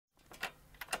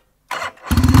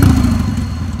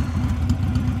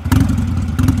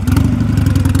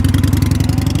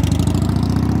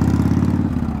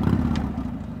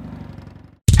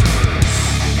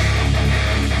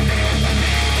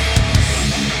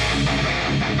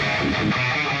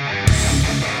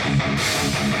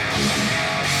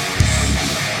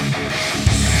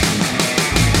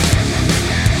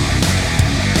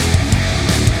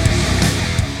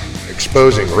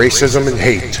exposing racism and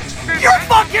hate. You're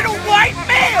fucking a white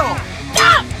male!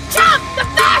 Jump! Jump! The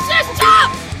fascist jump!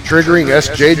 Triggering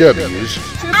SJWs.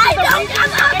 I don't give a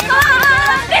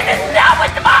fuck! This is not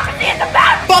what democracy is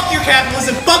about! Fuck your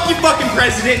capitalism, fuck your fucking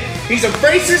president! He's a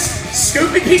racist,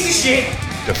 stupid piece of shit!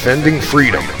 Defending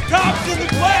freedom. Cops and the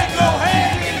Klan go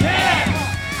hand in hand!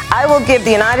 I will give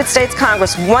the United States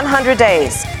Congress 100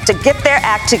 days to get their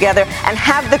act together and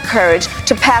have the courage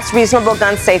to pass reasonable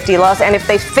gun safety laws. And if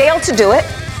they fail to do it,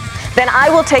 then I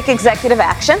will take executive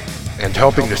action. And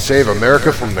helping to save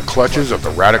America from the clutches of the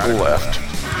radical left.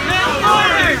 No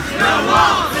borders, no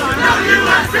walls, no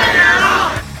USA at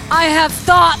all! I have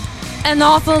thought an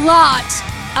awful lot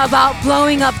about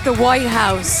blowing up the White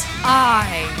House.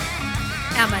 I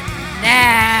am a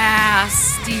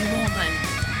nasty woman.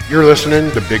 You're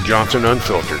listening to Big Johnson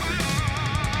Unfiltered.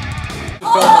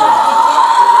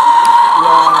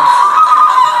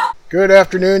 Good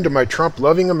afternoon to my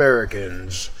Trump-loving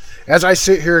Americans. As I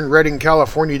sit here in Redding,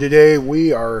 California today,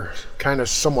 we are kind of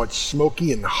somewhat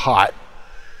smoky and hot.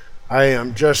 I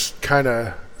am just kind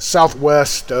of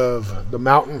southwest of the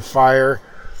mountain fire,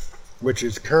 which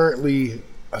is currently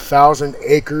 1,000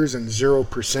 acres and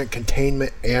 0%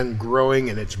 containment and growing,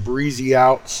 and it's breezy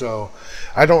out, so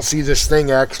I don't see this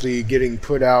thing actually getting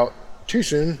put out too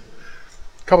soon.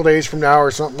 A couple days from now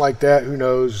or something like that, who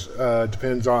knows?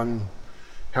 Depends on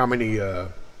how many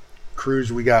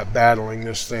crews we got battling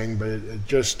this thing, but it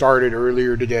just started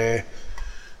earlier today.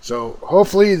 So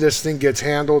hopefully this thing gets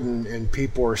handled and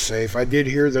people are safe. I did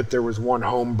hear that there was one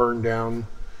home burned down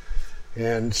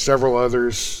and several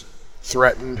others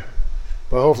threatened.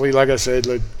 But hopefully, like I said,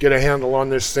 let's get a handle on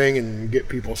this thing and get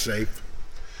people safe.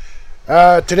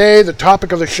 Today, the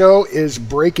topic of the show is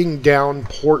breaking down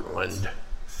Portland.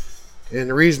 And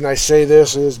the reason I say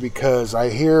this is because I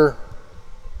hear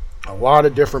a lot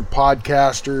of different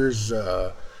podcasters.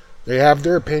 They have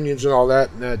their opinions and all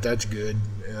that, and that's good.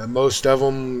 Most of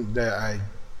them, that I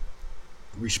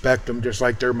respect them just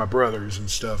like they're my brothers and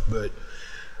stuff. But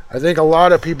I think a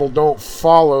lot of people don't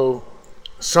follow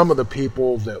some of the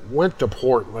people that went to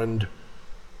Portland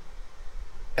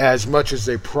as much as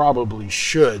they probably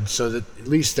should, so that at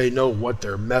least they know what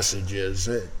their message is.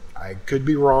 I could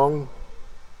be wrong,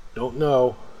 don't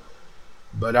know,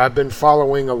 but I've been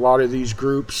following a lot of these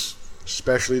groups,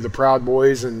 especially the Proud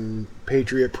Boys and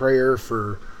Patriot Prayer,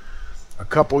 for a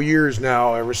couple years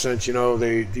now, ever since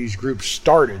these groups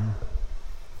started.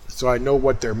 So I know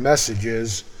what their message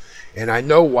is, and I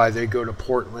know why they go to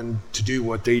Portland to do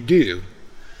what they do.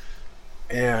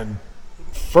 And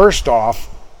first off,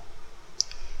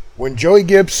 when Joey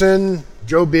Gibson,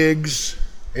 Joe Biggs,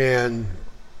 and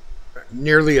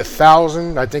nearly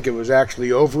 1,000, I think it was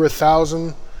actually over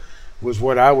 1,000, was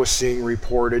what I was seeing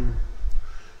reported.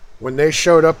 When they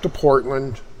showed up to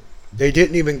Portland, they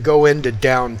didn't even go into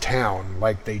downtown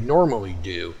like they normally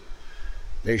do.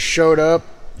 They showed up,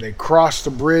 they crossed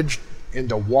the bridge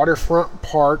into Waterfront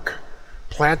Park,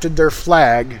 planted their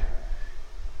flag,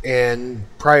 and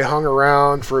probably hung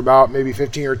around for about maybe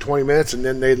 15 or 20 minutes, and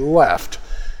then they left.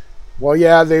 Well,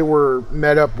 yeah, they were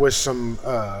met up with some,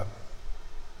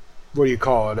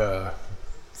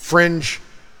 fringe,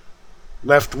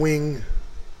 left-wing,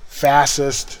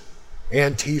 fascist,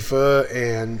 Antifa,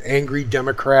 and angry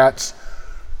Democrats.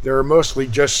 They were mostly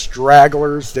just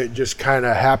stragglers that just kind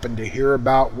of happened to hear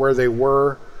about where they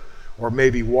were, or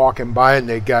maybe walking by and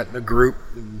they got in a group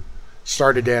and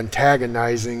started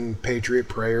antagonizing Patriot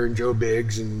Prayer and Joe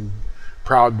Biggs and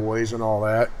Proud Boys and all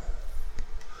that.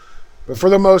 But for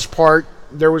the most part,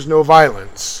 there was no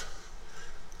violence.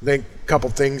 I think a couple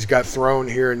things got thrown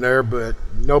here and there, but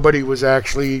nobody was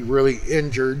actually really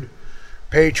injured.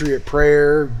 Patriot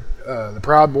Prayer, the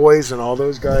Proud Boys and all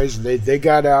those guys, they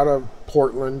got out of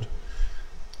Portland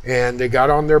and they got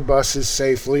on their buses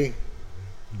safely,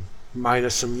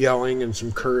 minus some yelling and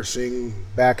some cursing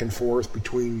back and forth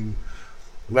between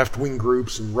left-wing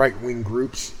groups and right-wing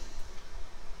groups.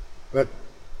 But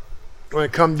when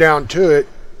it come down to it,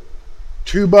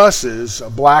 two buses, a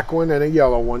black one and a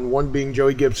yellow one being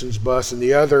Joey Gibson's bus, and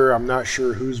the other, I'm not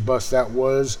sure whose bus that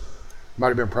was. Might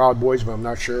have been Proud Boys, but I'm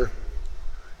not sure.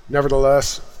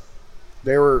 Nevertheless,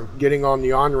 they were getting on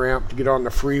the on-ramp to get on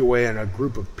the freeway, and a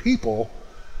group of people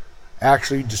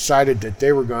actually decided that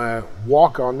they were going to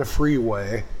walk on the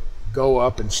freeway, go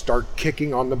up and start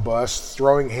kicking on the bus,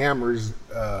 throwing hammers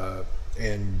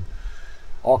and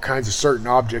all kinds of certain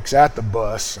objects at the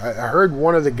bus. I heard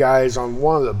one of the guys on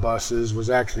one of the buses was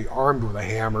actually armed with a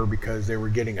hammer because they were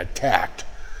getting attacked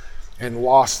and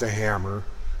lost the hammer,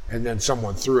 and then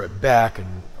someone threw it back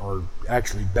or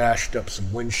actually bashed up some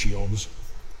windshields.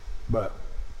 But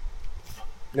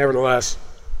nevertheless,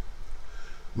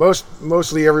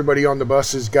 Mostly everybody on the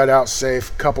buses got out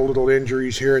safe, couple little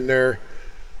injuries here and there,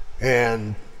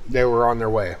 and they were on their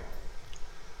way.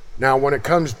 Now, when it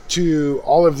comes to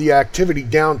all of the activity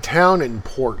downtown in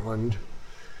Portland,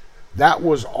 that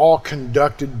was all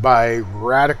conducted by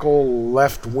radical,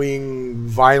 left-wing,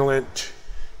 violent,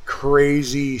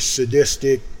 crazy,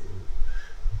 sadistic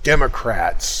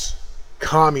Democrats,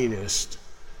 communists,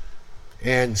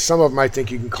 and some of them I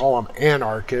think you can call them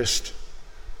anarchist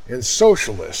and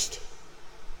socialist.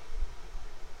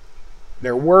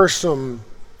 There were some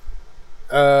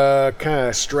kind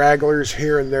of stragglers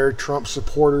here and there, Trump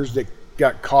supporters that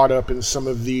got caught up in some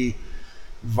of the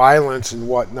violence and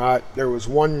whatnot. There was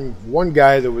one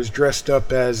guy that was dressed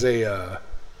up as a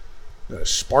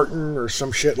Spartan or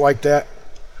some shit like that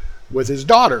with his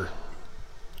daughter,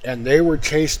 and they were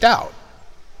chased out.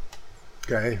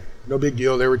 Okay, no big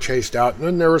deal, they were chased out. And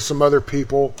then there were some other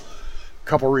people, a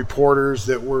couple reporters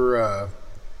that were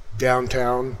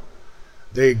downtown.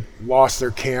 They lost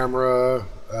their camera,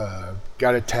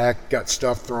 got attacked, got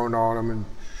stuff thrown on them.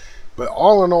 But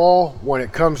all in all, when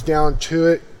it comes down to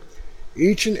it,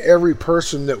 each and every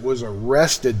person that was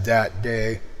arrested that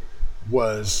day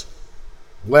was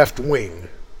left-wing.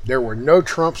 There were no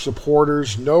Trump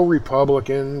supporters, no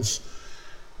Republicans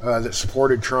that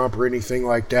supported Trump or anything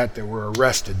like that were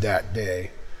arrested that day.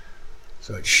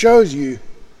 So it shows you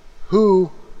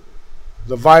who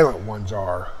the violent ones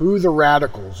are, who the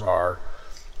radicals are.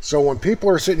 So when people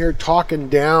are sitting here talking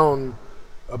down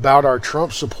about our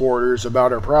Trump supporters,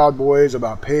 about our Proud Boys,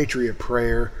 about Patriot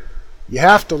Prayer, you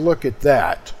have to look at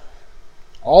that.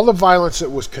 All the violence that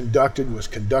was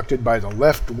conducted by the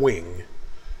left wing.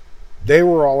 They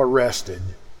were all arrested.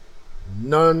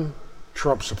 None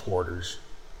Trump supporters.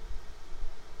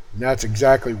 And that's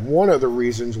exactly one of the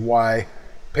reasons why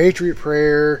Patriot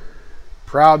Prayer,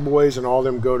 Proud Boys, and all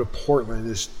them go to Portland,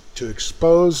 is to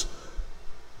expose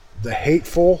the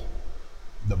hateful,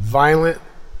 the violent,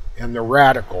 and the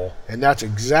radical. And that's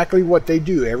exactly what they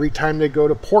do. Every time they go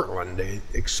to Portland, they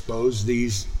expose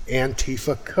these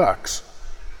Antifa cucks.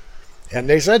 And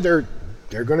they said they're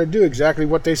going to do exactly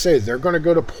what they say. They're going to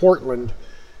go to Portland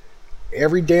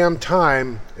every damn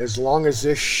time as long as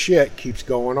this shit keeps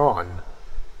going on.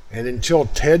 And until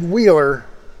Ted Wheeler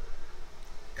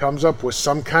comes up with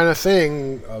some kind of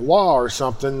thing, a law or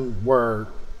something, or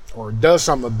does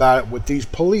something about it with these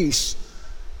police,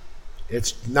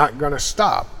 it's not going to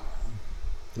stop.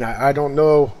 Now, I don't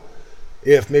know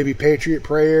if maybe Patriot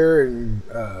Prayer and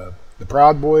the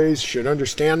Proud Boys should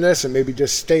understand this and maybe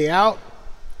just stay out.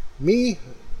 Me,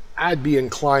 I'd be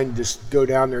inclined to just go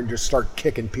down there and just start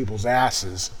kicking people's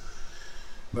asses.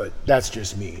 But that's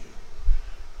just me.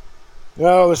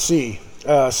 Well, let's see.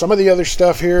 Some of the other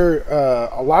stuff here,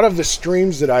 a lot of the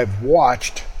streams that I've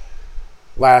watched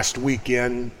last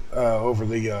weekend over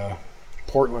the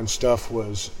Portland stuff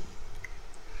was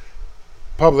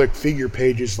public figure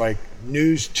pages like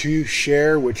News 2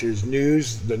 Share, which is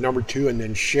news, the number 2, and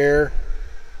then share.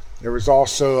 There was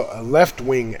also a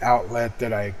left-wing outlet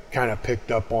that I kind of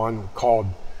picked up on called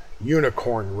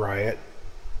Unicorn Riot.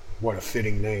 What a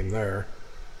fitting name there.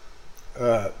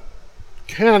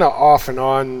 Kind of off and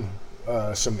on,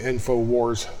 some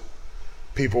InfoWars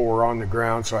people were on the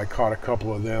ground, so I caught a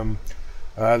couple of them.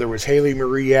 There was Haley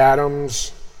Marie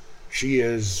Adams. She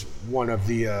is one of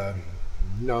the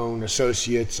known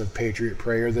associates of Patriot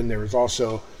Prayer. Then there was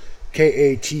also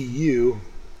KATU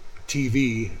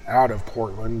TV out of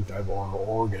Portland, or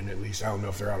Oregon at least. I don't know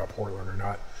if they're out of Portland or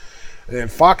not. And then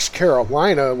Fox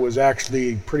Carolina was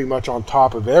actually pretty much on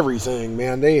top of everything,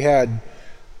 man. They had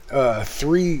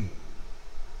 3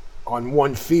 on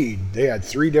one feed. They had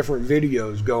 3 different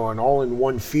videos going all in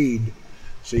one feed,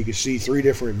 so you could see 3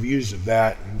 different views of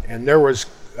that. And there was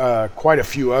quite a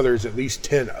few others, at least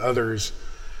 10 others,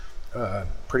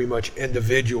 pretty much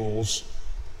individuals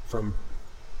from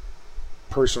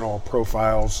personal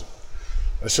profiles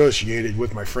associated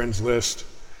with my friends list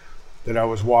that I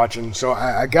was watching. So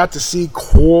I got to see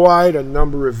quite a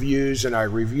number of views, and I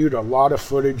reviewed a lot of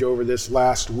footage over this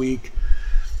last week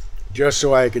just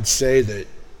so I could say that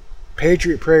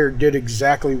Patriot Prayer did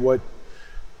exactly what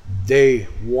they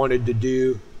wanted to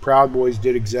do. Proud Boys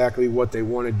did exactly what they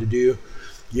wanted to do.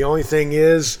 The only thing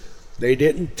is, they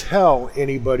didn't tell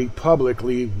anybody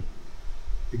publicly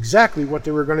exactly what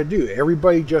they were going to do.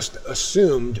 Everybody just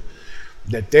assumed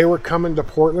that they were coming to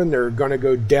Portland, they were going to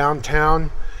go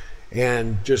downtown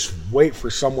and just wait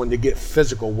for someone to get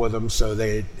physical with them so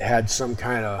they had some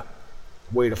kind of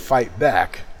way to fight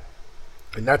back.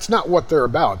 And that's not what they're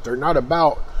about. They're not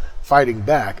about fighting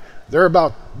back. They're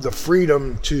about the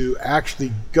freedom to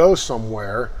actually go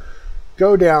somewhere,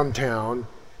 go downtown,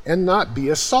 and not be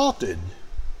assaulted.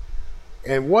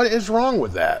 And what is wrong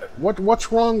with that?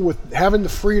 What's wrong with having the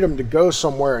freedom to go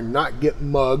somewhere and not get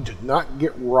mugged, not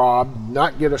get robbed,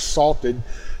 not get assaulted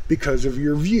because of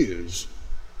your views?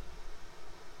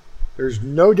 There's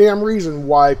no damn reason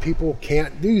why people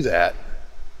can't do that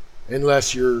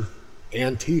unless you're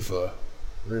Antifa,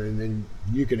 and then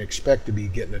you can expect to be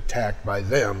getting attacked by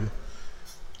them.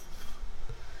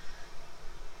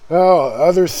 Oh,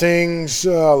 other things,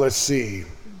 let's see.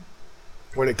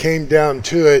 When it came down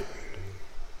to it,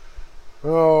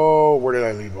 where did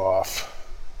I leave off?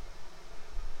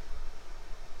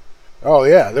 Oh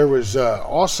yeah, there was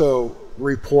also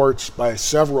reports by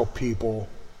several people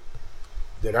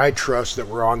that I trust that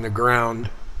were on the ground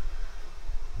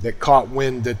that caught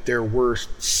wind that there were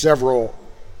several,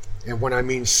 and when I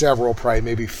mean several, probably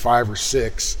maybe 5 or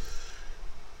 6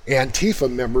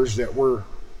 Antifa members that were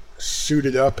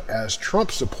suited up as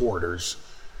Trump supporters,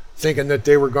 thinking that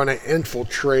they were going to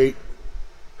infiltrate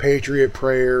Patriot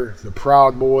Prayer, the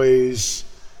Proud Boys,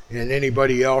 and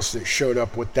anybody else that showed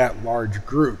up with that large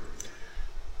group.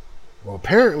 Well,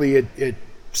 apparently it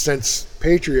since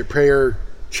Patriot Prayer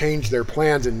changed their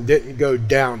plans and didn't go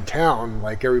downtown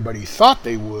like everybody thought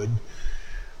they would,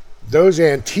 those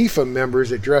Antifa members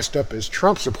that dressed up as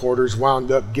Trump supporters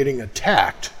wound up getting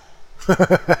attacked.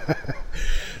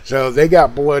 So they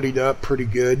got bloodied up pretty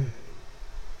good.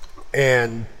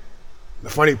 And the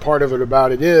funny part of it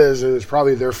about it is, it was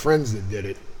probably their friends that did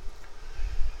it.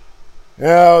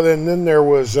 Now, then there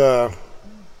was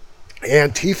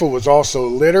Antifa was also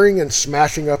littering and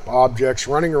smashing up objects,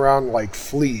 running around like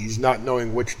fleas, not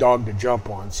knowing which dog to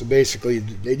jump on. So basically,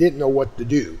 they didn't know what to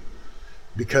do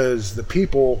because the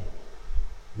people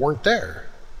weren't there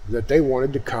that they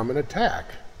wanted to come and attack.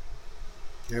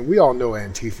 And we all know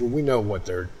Antifa. We know what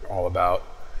they're all about.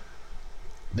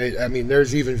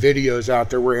 There's even videos out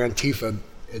there where Antifa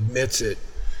admits it,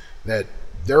 that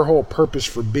their whole purpose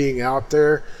for being out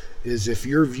there is if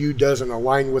your view doesn't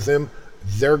align with them,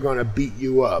 they're going to beat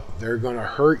you up. They're going to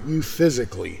hurt you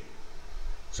physically.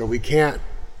 So we can't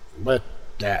let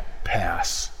that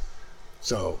pass.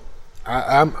 So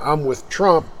I'm with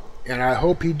Trump, and I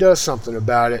hope he does something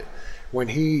about it when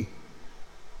he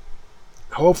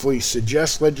hopefully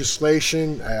suggests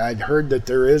legislation. I'd heard that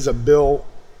there is a bill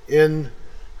in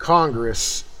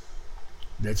Congress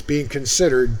that's being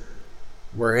considered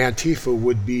where Antifa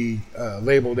would be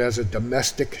labeled as a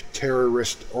domestic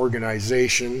terrorist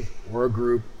organization or a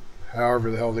group,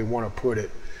 however the hell they want to put it.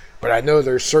 But I know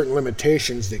there's certain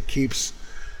limitations that keeps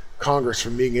Congress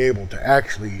from being able to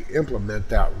actually implement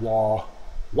that law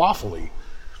lawfully.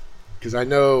 Because I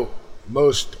know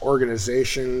most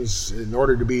organizations, in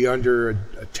order to be under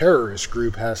a terrorist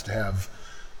group, has to have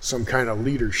some kind of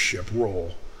leadership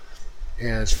role.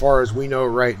 And as far as we know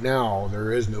right now,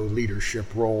 there is no leadership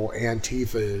role.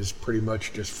 Antifa is pretty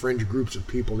much just fringe groups of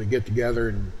people that get together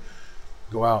and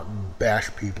go out and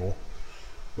bash people.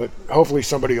 But hopefully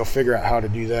somebody will figure out how to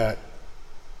do that.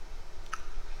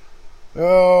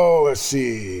 Oh, let's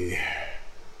see.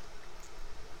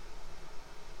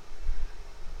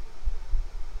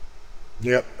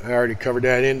 Yep, I already covered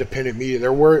that. Independent media.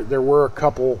 There were a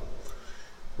couple,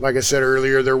 like I said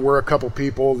earlier, there were a couple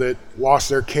people that lost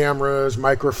their cameras,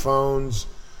 microphones,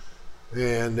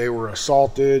 and they were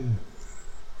assaulted,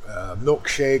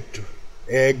 milkshaked,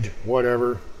 egged,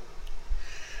 whatever.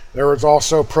 There was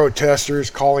also protesters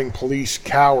calling police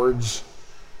cowards,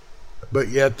 but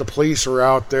yet the police are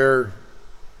out there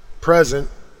present,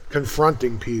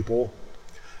 confronting people.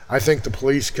 I think the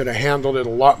police could have handled it a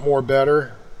lot more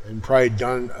better and probably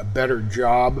done a better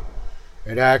job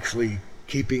at actually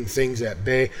keeping things at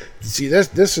bay. See,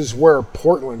 this is where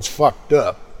Portland's fucked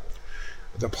up.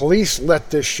 The police let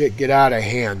this shit get out of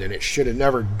hand, and it should have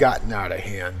never gotten out of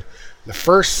hand. The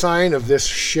first sign of this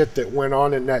shit that went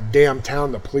on in that damn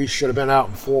town, the police should have been out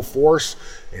in full force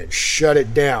and shut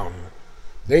it down.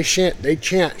 They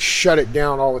can't shut it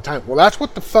down all the time. Well, that's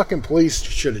what the fucking police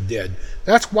should have did.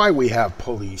 That's why we have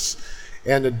police.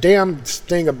 And the damn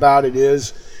thing about it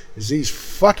is these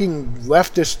fucking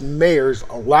leftist mayors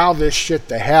allow this shit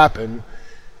to happen,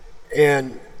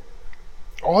 and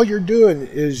all you're doing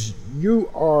is you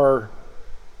are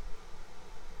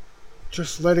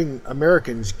just letting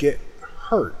Americans get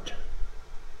hurt.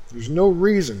 There's no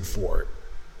reason for it.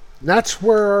 And that's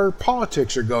where our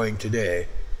politics are going today.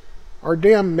 Our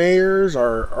damn mayors,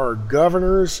 our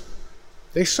governors,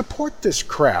 they support this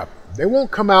crap. They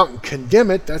won't come out and condemn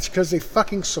it. That's because they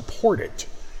fucking support it.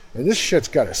 And this shit's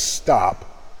got to stop.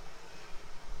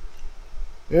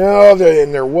 You know,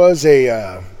 and there was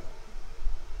a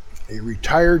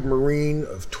retired Marine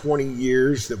of 20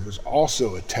 years that was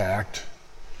also attacked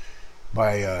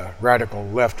by radical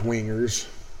left-wingers.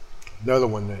 another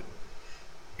one that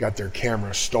got their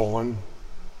camera stolen.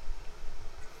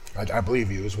 I believe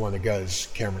he was one that got his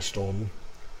camera stolen.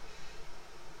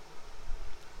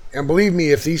 And believe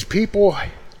me, if these people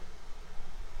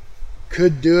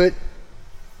could do it,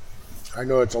 I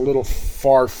know it's a little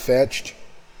far-fetched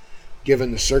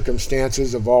given the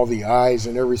circumstances of all the eyes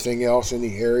and everything else in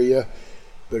the area,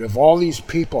 but if all these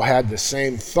people had the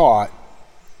same thought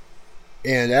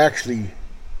and actually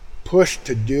pushed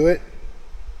to do it,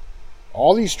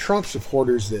 all these Trump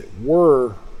supporters that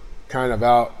were kind of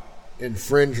out in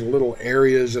fringe little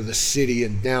areas of the city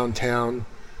and downtown,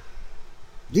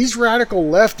 these radical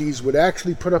lefties would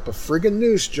actually put up a friggin'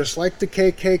 noose just like the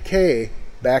KKK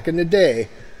back in the day,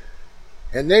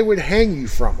 and they would hang you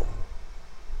from them.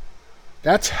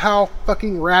 That's how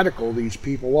fucking radical these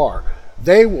people are.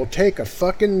 They will take a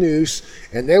fucking noose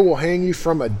and they will hang you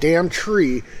from a damn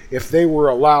tree if they were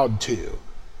allowed to.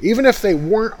 Even if they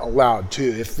weren't allowed to,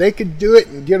 if they could do it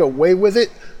and get away with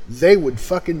it, they would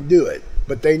fucking do it.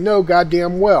 But they know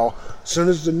goddamn well, as soon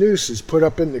as the noose is put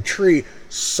up in the tree,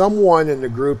 someone in the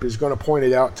group is going to point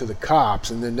it out to the cops,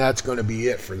 and then that's going to be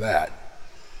it for that.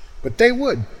 But they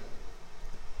would.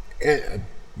 And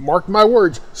mark my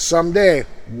words, someday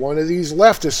one of these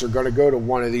leftists are going to go to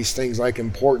one of these things like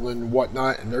in Portland and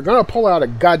whatnot, and they're going to pull out a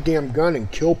goddamn gun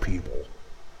and kill people.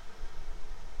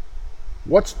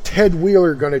 What's Ted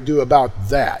Wheeler going to do about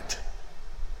that?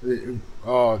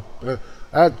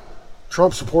 That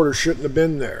Trump supporter shouldn't have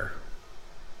been there.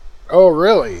 Oh,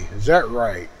 really? Is that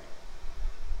right?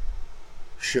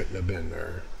 Shouldn't have been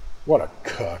there. What a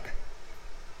cuck.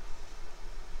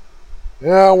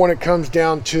 Now, when it comes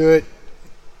down to it,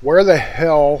 where the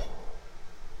hell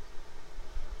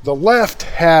the left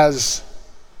has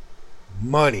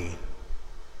money,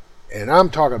 and I'm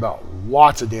talking about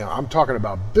lots of damn, I'm talking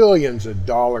about billions of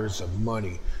dollars of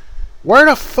money. Where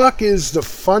the fuck is the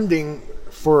funding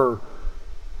for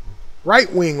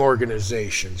right-wing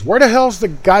organizations? Where the hell's the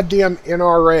goddamn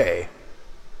NRA?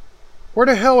 Where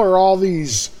the hell are all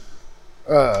these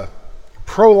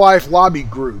pro-life lobby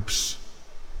groups,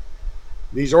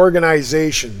 these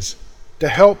organizations, to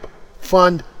help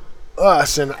fund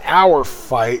us in our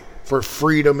fight for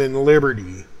freedom and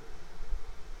liberty?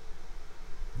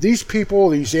 These people,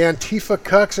 these Antifa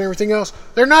cucks and everything else,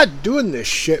 they're not doing this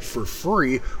shit for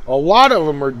free. A lot of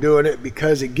them are doing it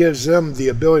because it gives them the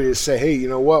ability to say, hey, you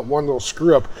know what, one little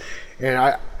screw up, and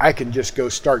I can just go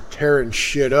start tearing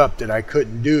shit up that I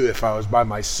couldn't do if I was by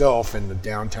myself in the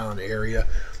downtown area.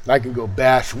 I can go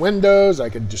bash windows, I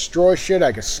could destroy shit,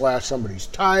 I could slash somebody's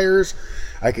tires,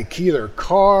 I could key their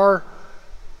car.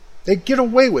 They get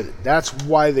away with it. That's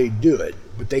why they do it.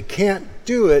 But they can't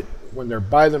do it when they're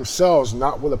by themselves,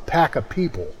 not with a pack of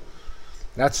people.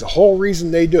 That's the whole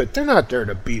reason they do it. They're not there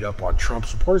to beat up on Trump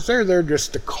supporters. They're there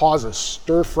just to cause a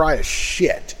stir fry of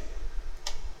shit.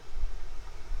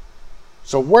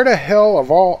 So where the hell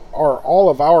are all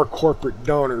of our corporate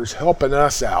donors helping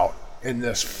us out in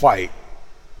this fight?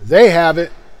 They have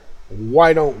it.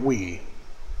 Why don't we?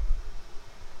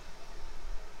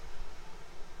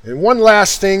 And one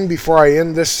last thing before I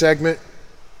end this segment.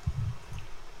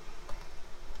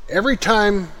 Every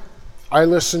time I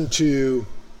listen to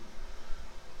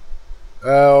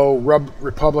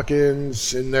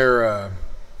Republicans in their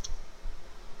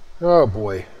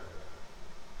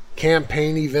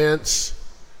campaign events,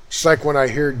 just like when I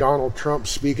hear Donald Trump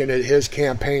speaking at his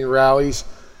campaign rallies,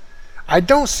 I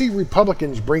don't see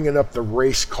Republicans bringing up the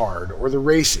race card or the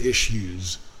race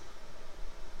issues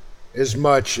as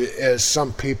much as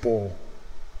some people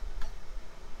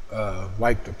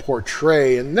like to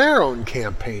portray in their own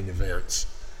campaign events.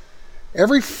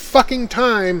 Every fucking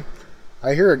time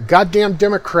I hear a goddamn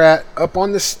Democrat up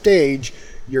on the stage,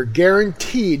 you're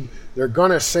guaranteed they're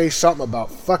gonna say something about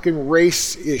fucking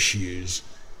race issues.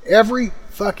 Every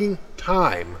fucking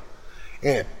time.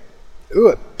 And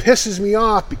it pisses me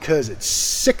off because it's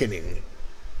sickening.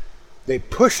 They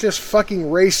push this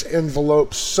fucking race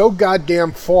envelope so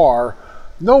goddamn far.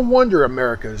 No wonder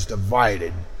America is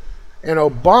divided. And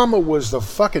Obama was the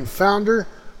fucking founder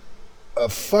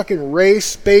of fucking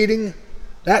race baiting.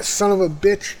 That son of a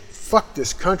bitch fucked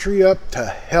this country up to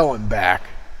hell and back.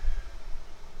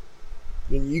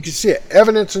 And you can see it.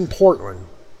 Evidence in Portland.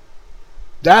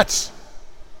 That's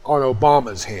on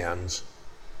Obama's hands.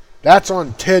 That's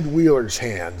on Ted Wheeler's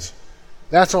hands.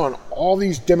 That's on all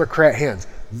these Democrat hands.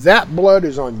 That blood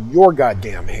is on your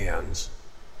goddamn hands.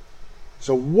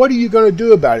 So what are you going to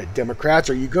do about it, Democrats?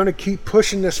 Are you going to keep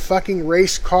pushing this fucking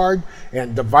race card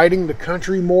and dividing the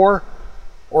country more?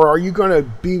 Or are you going to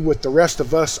be with the rest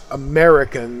of us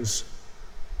Americans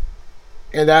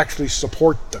and actually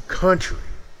support the country?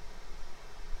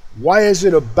 Why is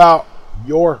it about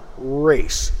your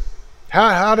race?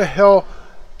 How the hell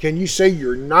can you say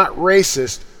you're not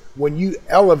racist when you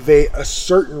elevate a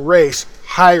certain race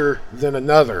higher than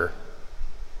another?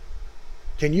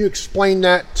 Can you explain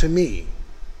that to me?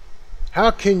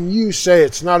 How can you say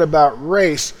it's not about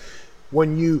race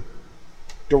when you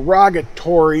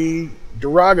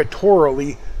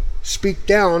derogatorily speak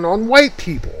down on white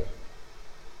people?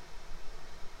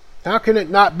 How can it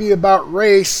not be about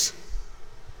race?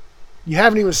 You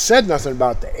haven't even said nothing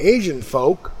about the Asian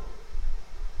folk.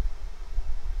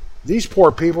 These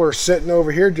poor people are sitting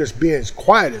over here just being as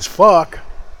quiet as fuck.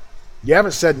 You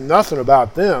haven't said nothing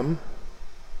about them.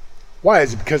 Why?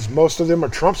 Is it because most of them are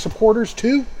Trump supporters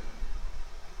too?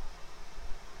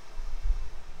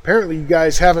 Apparently you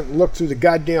guys haven't looked through the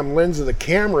goddamn lens of the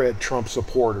camera at Trump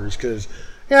supporters, because,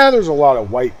 yeah, there's a lot of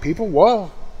white people.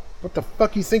 Well, what the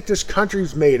fuck you think this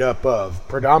country's made up of?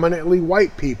 Predominantly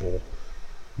white people.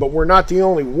 But we're not the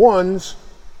only ones.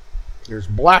 There's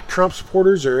black Trump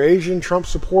supporters, there are Asian Trump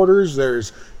supporters,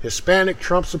 there's Hispanic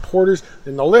Trump supporters,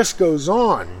 and the list goes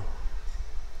on.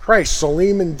 Christ,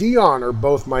 Salim and Dion are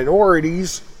both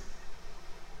minorities,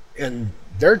 and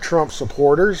they're Trump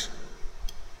supporters.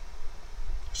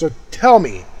 So tell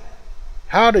me,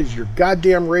 how does your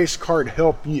goddamn race card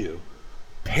help you?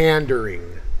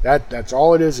 Pandering. That's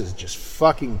all it is just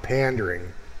fucking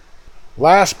pandering.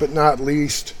 Last but not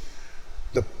least,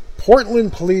 the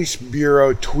Portland Police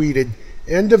Bureau tweeted,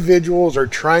 individuals are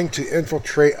trying to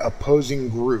infiltrate opposing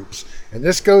groups. And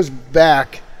this goes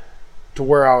back to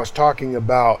where I was talking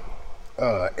about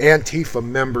Antifa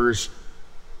members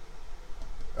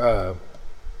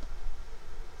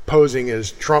posing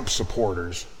as Trump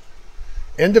supporters.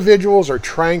 Individuals are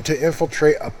trying to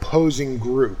infiltrate opposing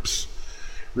groups.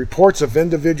 Reports of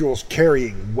individuals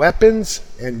carrying weapons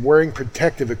and wearing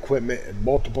protective equipment in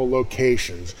multiple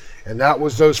locations. And that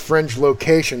was those fringe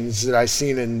locations that I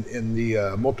seen in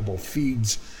the multiple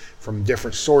feeds from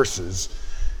different sources.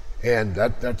 And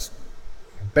that's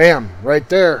bam, right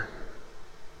there.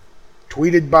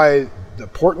 Tweeted by the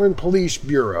Portland Police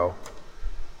Bureau.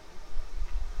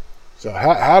 So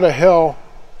how the hell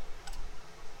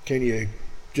can you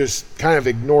just kind of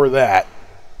ignore that?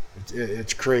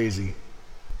 It's crazy.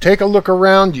 Take a look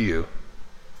around you.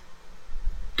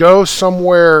 Go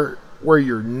somewhere where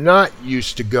you're not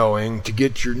used to going to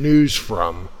get your news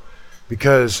from,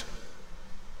 because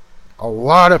a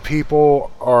lot of people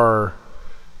are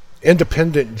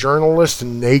independent journalists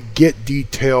and they get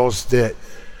details that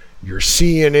your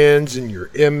CNNs and your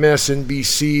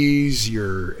MSNBCs,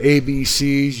 your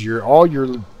ABCs, all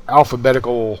your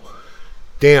alphabetical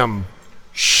damn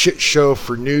shit show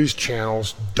for news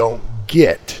channels don't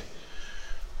get.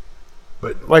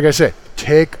 But like I said,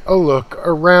 take a look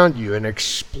around you and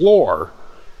explore,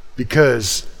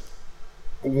 because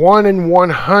 1 in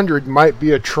 100 might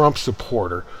be a Trump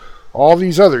supporter. All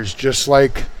these others, just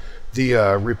like the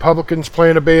Republicans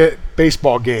playing a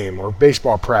baseball game or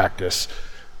baseball practice,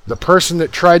 the person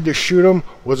that tried to shoot him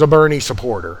was a Bernie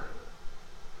supporter.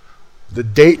 The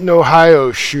Dayton,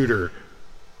 Ohio shooter,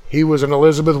 he was an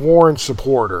Elizabeth Warren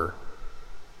supporter.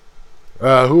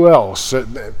 Who else?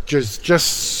 Just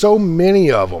so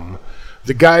many of them.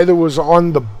 The guy that was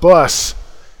on the bus,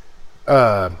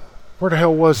 where the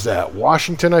hell was that?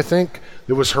 Washington, I think,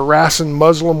 that was harassing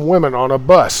Muslim women on a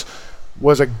bus,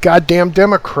 was a goddamn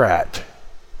Democrat.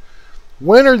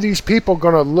 When are these people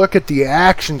going to look at the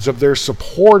actions of their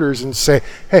supporters and say,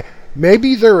 hey,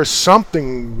 maybe there is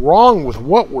something wrong with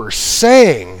what we're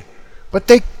saying? But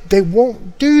they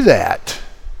won't do that.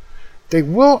 They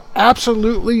will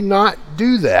absolutely not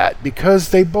do that because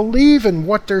they believe in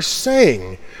what they're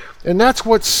saying. And that's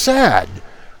what's sad.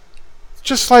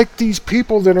 Just like these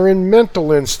people that are in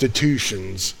mental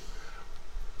institutions.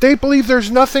 They believe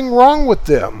there's nothing wrong with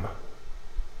them.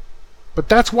 But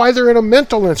that's why they're in a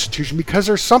mental institution, because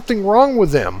there's something wrong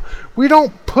with them. We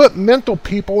don't put mental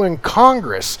people in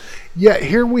Congress, yet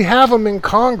here we have them in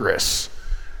Congress.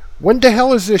 When the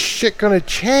hell is this shit going to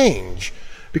change?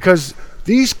 Because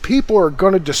these people are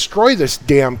going to destroy this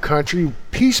damn country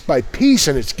piece by piece,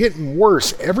 and it's getting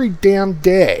worse every damn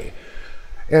day.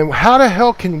 And how the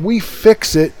hell can we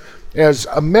fix it as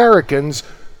Americans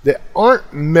that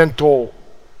aren't mental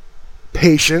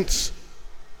patients?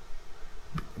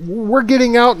 We're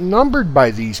getting outnumbered by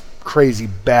these crazy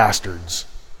bastards.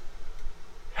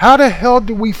 How the hell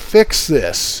do we fix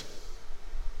this?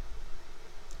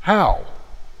 How?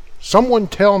 Someone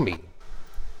tell me.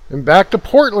 And back to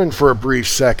Portland for a brief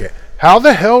second. How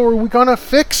the hell are we going to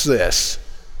fix this?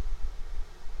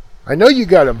 I know you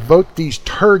got to vote these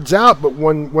turds out, but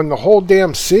when the whole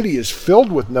damn city is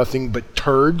filled with nothing but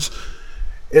turds,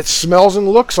 It smells and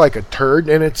looks like a turd,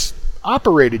 and it's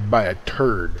operated by a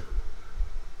turd.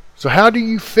 So how do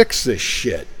you fix this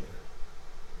shit?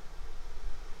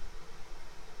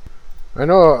 I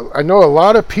know a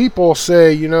lot of people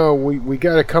say, we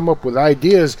got to come up with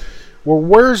ideas. Well,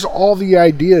 where's all the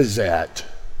ideas at?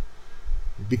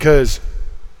 Because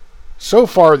so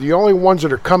far, the only ones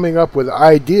that are coming up with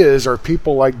ideas are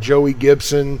people like Joey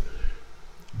Gibson,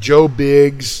 Joe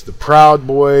Biggs, the Proud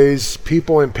Boys,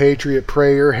 people in Patriot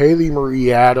Prayer, Haley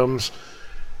Marie Adams.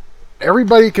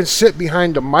 Everybody can sit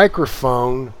behind a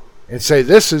microphone and say,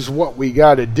 this is what we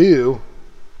got to do.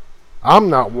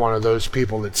 I'm not one of those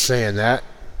people that's saying that.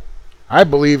 I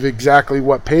believe exactly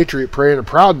what Patriot Prayer and the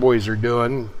Proud Boys are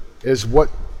doing is what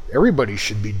everybody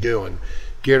should be doing.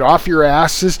 Get off your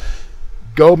asses,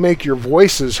 go make your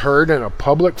voices heard in a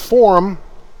public forum,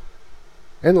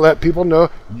 and let people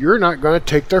know you're not going to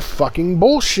take their fucking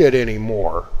bullshit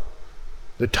anymore.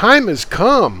 The time has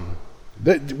come.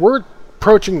 That we're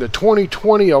approaching the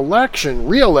 2020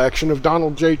 re-election of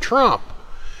Donald J. Trump.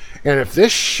 And if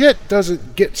this shit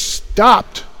doesn't get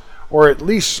stopped, or at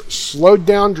least slowed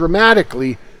down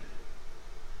dramatically,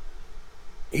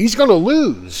 he's going to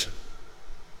lose.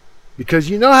 Because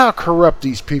you know how corrupt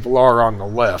these people are on the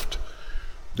left.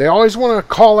 They always want to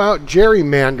call out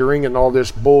gerrymandering and all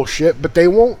this bullshit, but they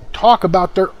won't talk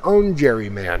about their own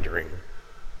gerrymandering.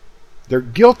 They're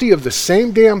guilty of the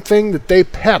same damn thing that they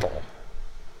peddle.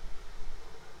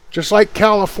 Just like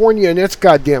California and its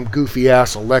goddamn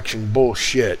goofy-ass election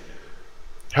bullshit.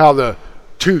 How the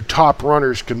two top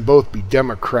runners can both be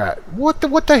Democrat. What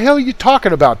the hell are you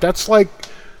talking about? That's like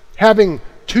having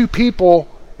two people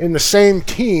in the same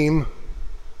team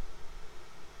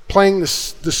playing the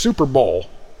Super Bowl.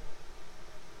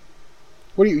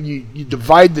 What do you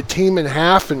divide the team in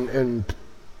half and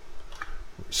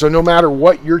so no matter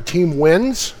what, your team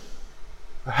wins?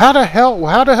 How the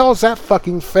hell is that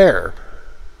fucking fair?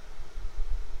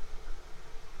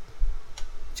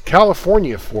 It's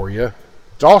California for you.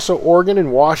 It's also Oregon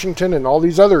and Washington and all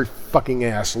these other fucking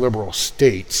ass liberal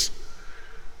states.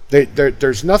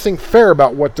 There's nothing fair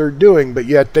about what they're doing, but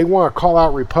yet they want to call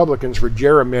out Republicans for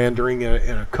gerrymandering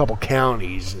in a couple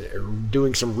counties or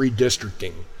doing some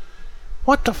redistricting.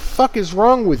 What the fuck is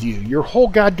wrong with you? Your whole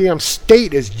goddamn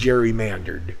state is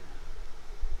gerrymandered.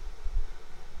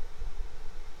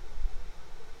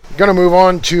 I'm going to move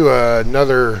on to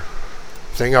another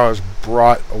thing I was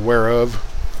brought aware of.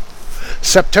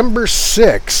 September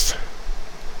 6th.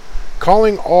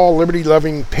 Calling all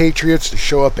liberty-loving patriots to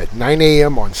show up at 9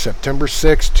 a.m. on September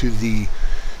 6th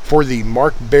for the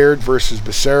Mark Baird versus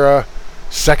Becerra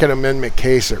Second Amendment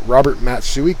case at Robert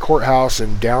Matsui Courthouse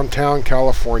in downtown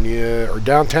California, or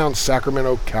downtown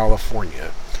Sacramento,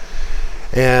 California.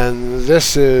 And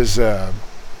this is the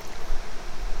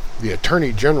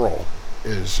Attorney General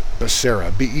is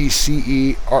Becerra,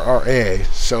 Becerra.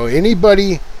 So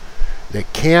anybody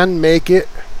that can make it,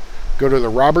 go to the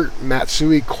Robert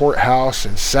Matsui Courthouse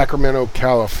in Sacramento,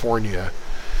 California.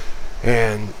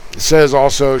 And it says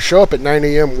also, show up at 9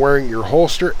 a.m. wearing your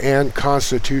holster and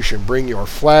Constitution. Bring your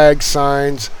flag,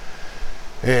 signs,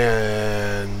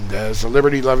 and as the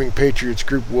Liberty Loving Patriots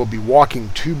group will be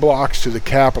walking 2 blocks to the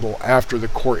Capitol after the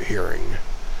court hearing.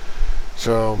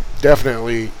 So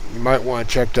definitely, you might want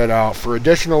to check that out. For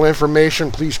additional information,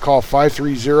 please call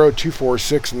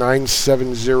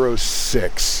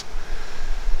 530-246-9706.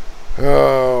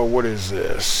 What is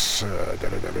this?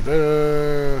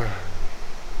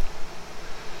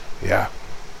 Yeah,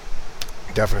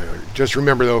 definitely. Just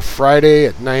remember, though, Friday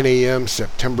at 9 a.m.,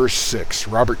 September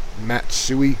 6th, Robert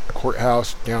Matsui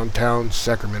Courthouse, downtown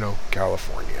Sacramento,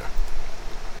 California.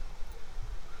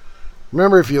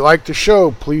 Remember, if you like the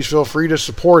show, please feel free to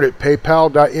support it.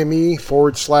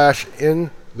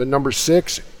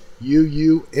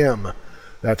 PayPal.me/N6UUM.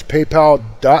 That's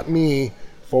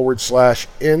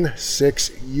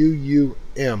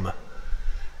PayPal.me/N6UUM.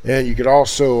 And you could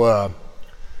also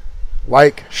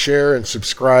like, share, and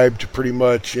subscribe to pretty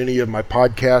much any of my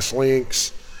podcast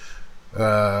links.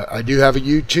 I do have a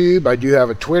YouTube, I do have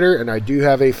a Twitter, and I do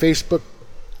have a Facebook.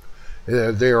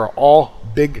 They are all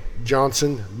Big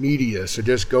Johnson Media. So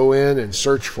just go in and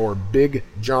search for Big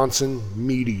Johnson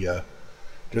Media.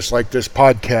 Just like this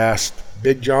podcast,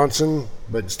 Big Johnson,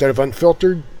 but instead of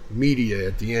unfiltered, media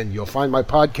at the end. You'll find my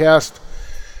podcast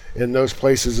in those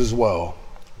places as well.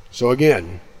 So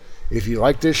again, if you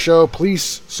like this show,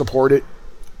 please support it.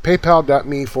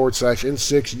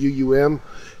 PayPal.me/N6UUM.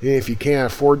 And if you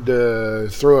can't afford to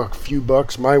throw a few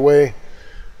bucks my way,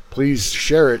 please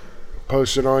share it.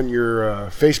 Post it on your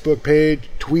Facebook page.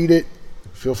 Tweet it.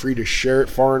 Feel free to share it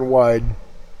far and wide.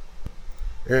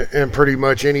 and pretty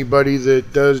much anybody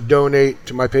that does donate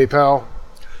to my PayPal,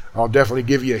 I'll definitely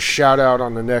give you a shout out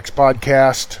on the next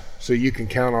podcast, so you can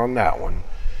count on that one.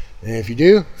 And if you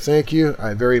do, thank you.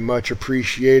 I very much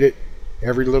appreciate it.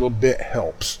 Every little bit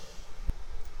helps.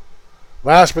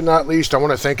 Last but not least, I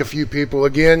want to thank a few people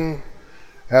again.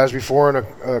 As before in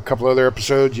a couple other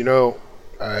episodes, you know,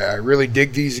 I really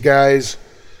dig these guys.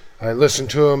 I listen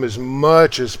to them as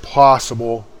much as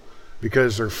possible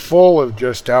because they're full of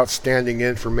just outstanding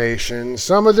information.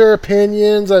 Some of their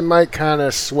opinions I might kind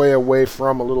of sway away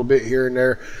from a little bit here and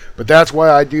there, but that's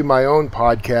why I do my own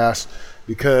podcast,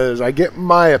 because I get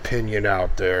my opinion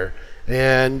out there.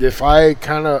 And if I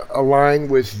kind of align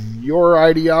with your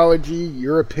ideology,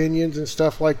 your opinions and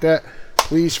stuff like that,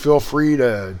 please feel free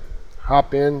to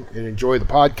hop in and enjoy the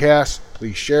podcast.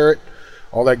 Please share it,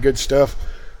 all that good stuff.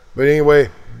 But anyway,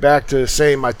 back to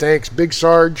saying my thanks. Big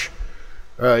Sarge,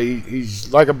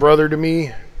 he's like a brother to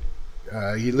me.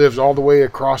 He lives all the way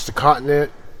across the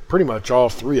continent. Pretty much all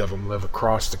three of them live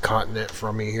across the continent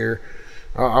from me here.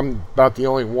 I'm about the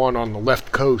only one on the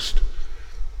left coast.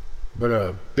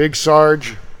 But Big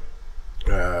Sarge,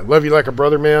 love you like a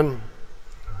brother, man.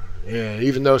 And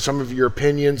even though some of your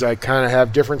opinions I kind of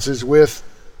have differences with,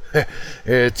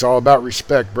 it's all about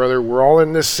respect, brother. We're all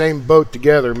in this same boat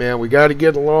together, man. We got to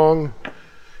get along.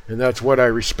 And that's what I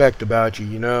respect about you.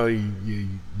 You know, you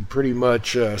pretty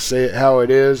much say it how it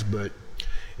is, but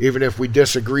even if we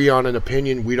disagree on an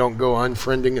opinion, we don't go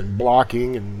unfriending and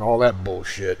blocking and all that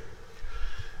bullshit.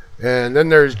 And then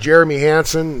there's Jeremy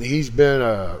Hansen. He's been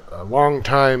a long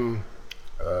time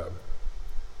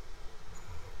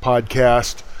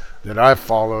podcast that I've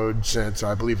followed since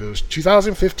I believe it was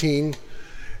 2015.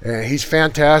 And he's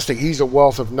fantastic. He's a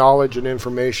wealth of knowledge and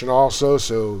information also,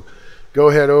 so go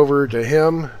head over to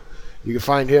him. You can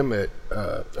find him at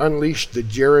Unleashed the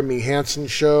Jeremy Hansen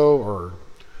Show or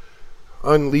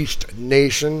Unleashed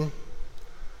Nation.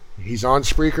 He's on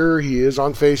Spreaker. He is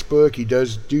on Facebook. He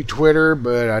does do Twitter,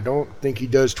 but I don't think he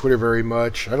does Twitter very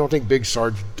much. I don't think Big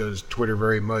Sarge does Twitter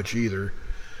very much either.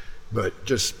 But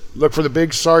just look for the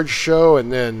Big Sarge Show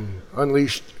and then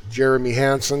Unleashed Jeremy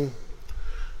Hansen.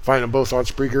 Find them both on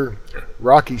Spreaker.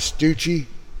 Rocky Stucci,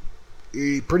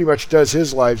 he pretty much does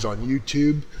his lives on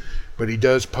YouTube, but he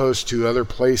does post to other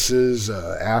places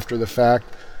after the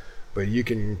fact. But you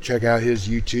can check out his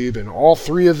YouTube, and all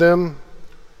three of them,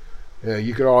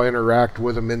 you could all interact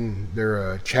with them in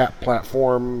their chat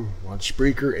platform on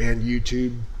Spreaker and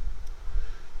YouTube.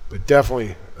 But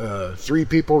definitely, three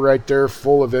people right there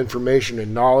full of information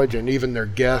and knowledge, and even their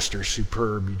guests are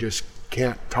superb. You just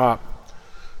can't top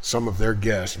some of their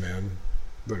guests, man.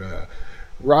 But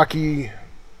Rocky,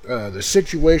 the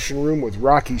Situation Room with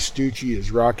Rocky Stucci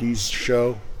is Rocky's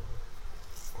show.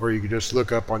 Or you can just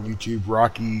look up on YouTube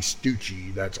Rocky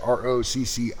Stucci. That's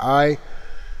ROCCI.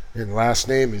 And last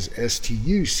name is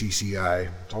STUCCI.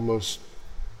 It's almost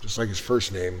just like his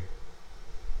first name.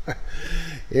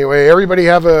 Anyway, everybody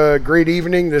have a great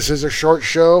evening. This is a short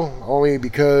show, only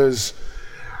because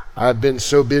I've been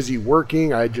so busy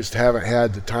working, I just haven't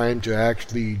had the time to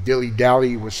actually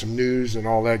dilly-dally with some news and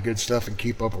all that good stuff and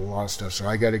keep up with a lot of stuff. So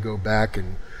I got to go back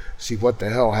and see what the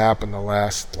hell happened the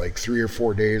last 3 or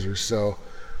 4 days or so.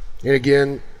 And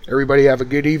again, everybody have a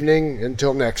good evening.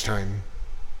 Until next time.